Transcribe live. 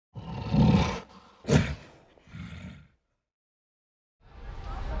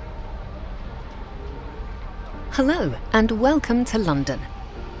Hello and welcome to London.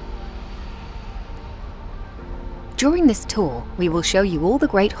 During this tour, we will show you all the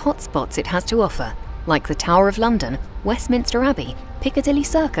great hotspots it has to offer, like the Tower of London, Westminster Abbey, Piccadilly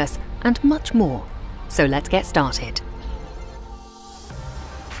Circus, and much more. So let's get started.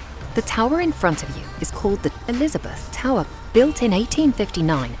 The tower in front of you is called the Elizabeth Tower. Built in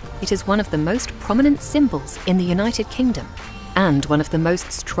 1859, it is one of the most prominent symbols in the United Kingdom and one of the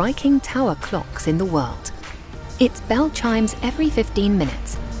most striking tower clocks in the world. Its bell chimes every 15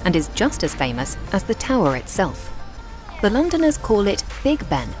 minutes and is just as famous as the tower itself. The Londoners call it Big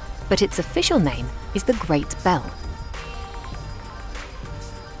Ben, but its official name is the Great Bell.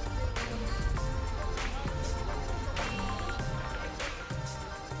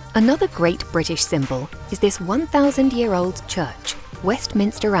 Another great British symbol is this 1,000-year-old church,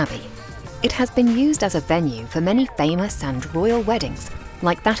 Westminster Abbey. It has been used as a venue for many famous and royal weddings,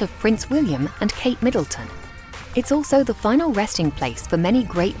 like that of Prince William and Kate Middleton. It's also the final resting place for many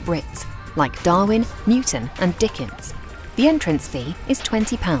great Brits, like Darwin, Newton and Dickens. The entrance fee is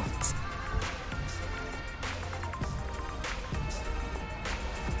 £20.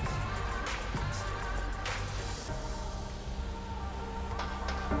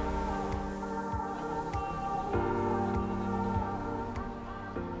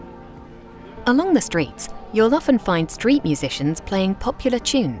 Along the streets, you'll often find street musicians playing popular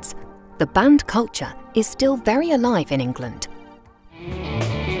tunes. The band culture is still very alive in England.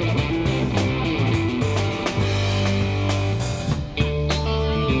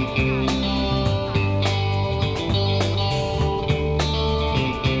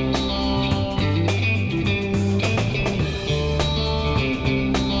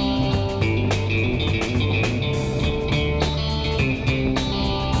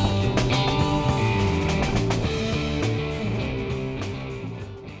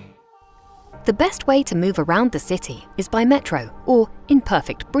 The best way to move around the city is by metro, or, in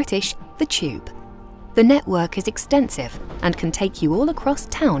perfect British, the tube. The network is extensive and can take you all across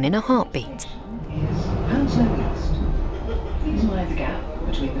town in a heartbeat. Hounslow East. Please mind the gap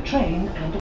between the train and